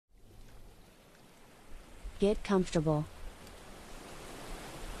Get comfortable.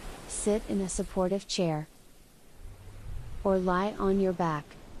 Sit in a supportive chair, or lie on your back.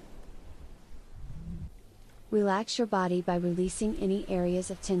 Relax your body by releasing any areas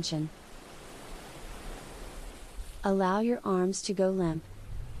of tension. Allow your arms to go limp,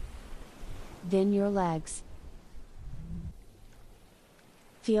 then your legs.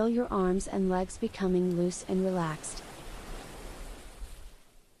 Feel your arms and legs becoming loose and relaxed.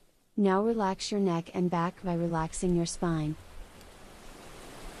 Now relax your neck and back by relaxing your spine.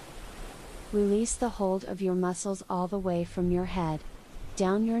 Release the hold of your muscles all the way from your head,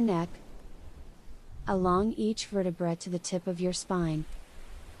 down your neck, along each vertebra to the tip of your spine.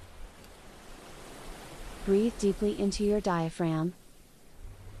 Breathe deeply into your diaphragm,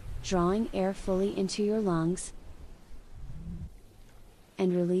 drawing air fully into your lungs,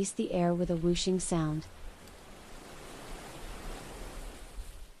 and release the air with a whooshing sound.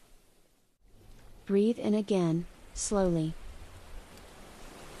 Breathe in again, slowly.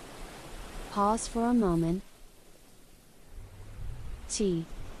 Pause for a moment,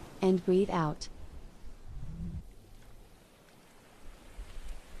 and breathe out.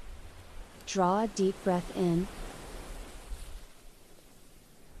 Draw a deep breath in,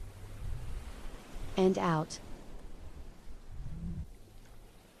 and out.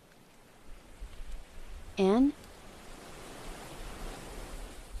 In,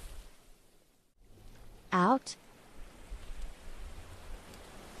 out.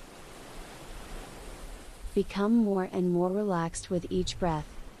 Become more and more relaxed with each breath.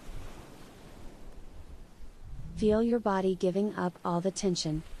 Feel your body giving up all the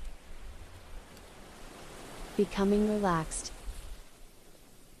tension, becoming relaxed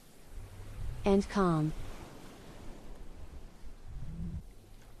and calm,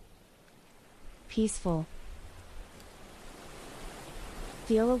 peaceful.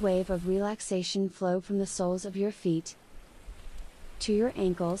 Feel a wave of relaxation flow from the soles of your feet to your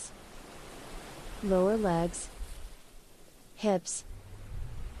ankles, lower legs, hips,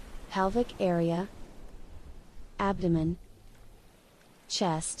 pelvic area, abdomen,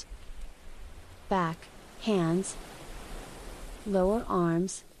 chest, back, hands, lower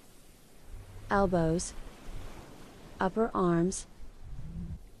arms, elbows, upper arms,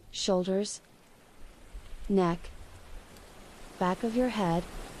 shoulders, neck, back of your head,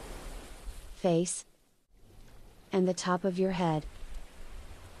 face, and the top of your head.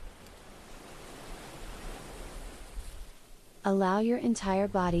 Allow your entire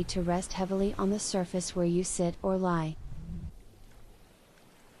body to rest heavily on the surface where you sit or lie.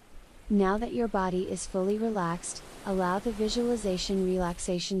 Now that your body is fully relaxed, allow the visualization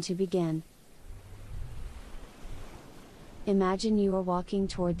relaxation to begin. Imagine you are walking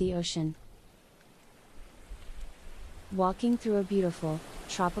toward the ocean. Walking through a beautiful,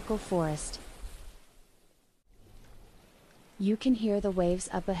 tropical forest. You can hear the waves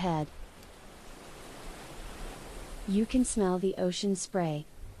up ahead. You can smell the ocean spray.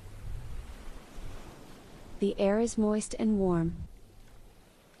 The air is moist and warm.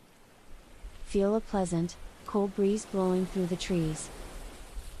 Feel a pleasant, cool breeze blowing through the trees.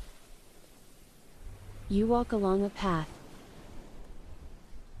 You walk along a path,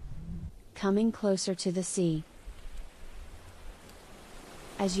 coming closer to the sea.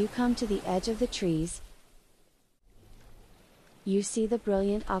 As you come to the edge of the trees, you see the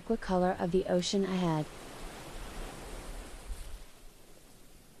brilliant aqua color of the ocean ahead.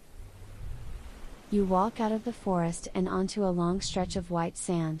 You walk out of the forest and onto a long stretch of white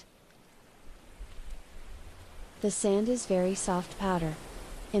sand. The sand is very soft powder.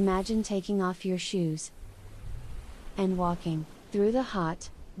 Imagine taking off your shoes and walking through the hot,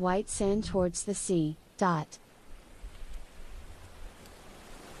 white sand towards the sea.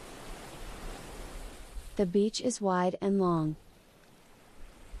 The beach is wide and long.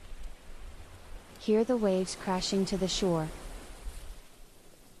 Hear the waves crashing to the shore.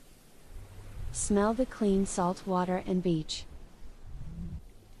 Smell the clean salt water and beach.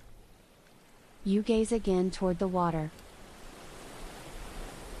 You gaze again toward the water.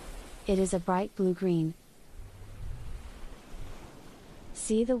 It is a bright blue-green.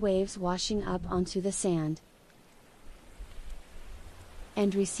 See the waves washing up onto the sand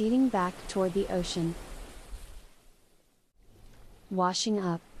and receding back toward the ocean. Washing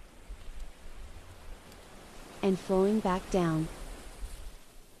up and flowing back down.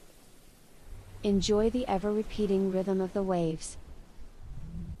 Enjoy the ever-repeating rhythm of the waves.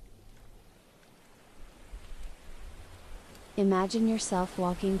 Imagine yourself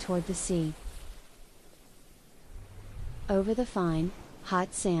walking toward the sea. Over the fine,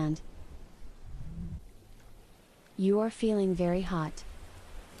 hot sand. You are feeling very hot.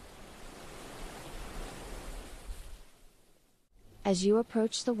 As you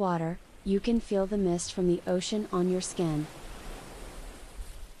approach the water, you can feel the mist from the ocean on your skin.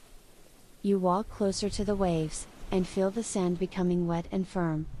 You walk closer to the waves, and feel the sand becoming wet and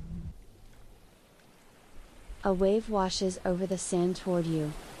firm. A wave washes over the sand toward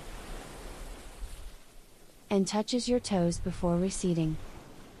you, and touches your toes before receding.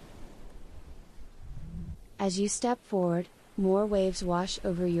 As you step forward, more waves wash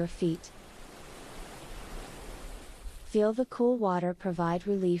over your feet. Feel the cool water provide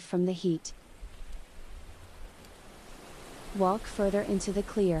relief from the heat. Walk further into the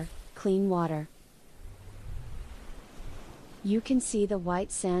clear, clean water. You can see the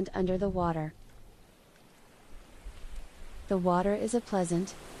white sand under the water. The water is a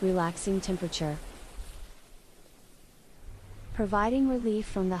pleasant, relaxing temperature, providing relief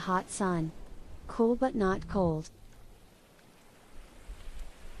from the hot sun, cool but not cold.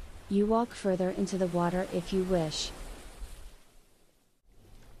 You walk further into the water if you wish.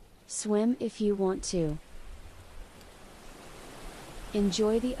 Swim if you want to.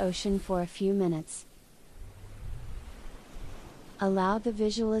 Enjoy the ocean for a few minutes. Allow the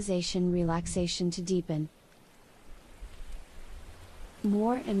visualization relaxation to deepen.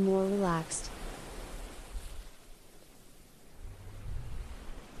 More and more relaxed.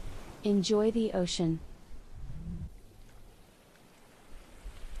 Enjoy the ocean.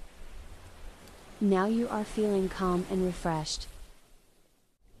 Now you are feeling calm and refreshed.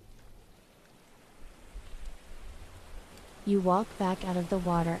 You walk back out of the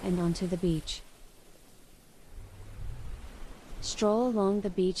water and onto the beach. Stroll along the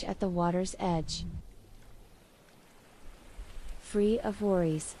beach at the water's edge, free of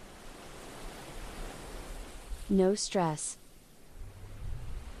worries. No stress.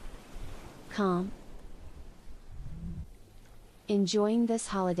 Calm. Enjoying this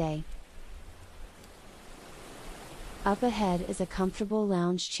holiday. Up ahead is a comfortable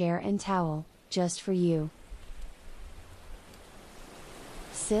lounge chair and towel, just for you.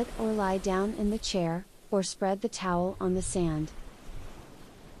 Sit or lie down in the chair, or spread the towel on the sand.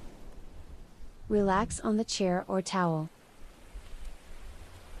 Relax on the chair or towel.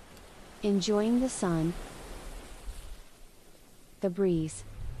 Enjoying the sun, the breeze,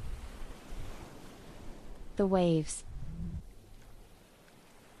 the waves.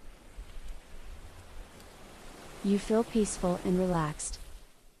 You feel peaceful and relaxed.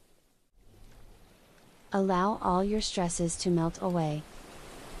 Allow all your stresses to melt away.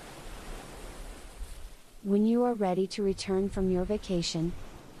 When you are ready to return from your vacation,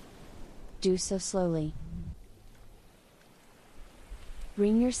 do so slowly.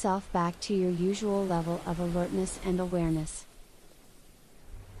 Bring yourself back to your usual level of alertness and awareness.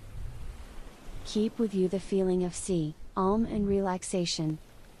 Keep with you the feeling of calm and relaxation.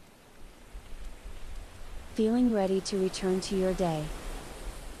 Feeling ready to return to your day.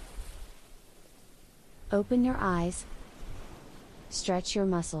 Open your eyes. Stretch your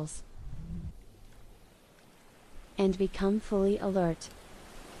muscles. And become fully alert.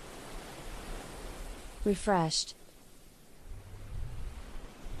 Refreshed.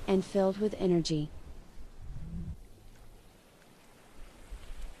 And filled with energy.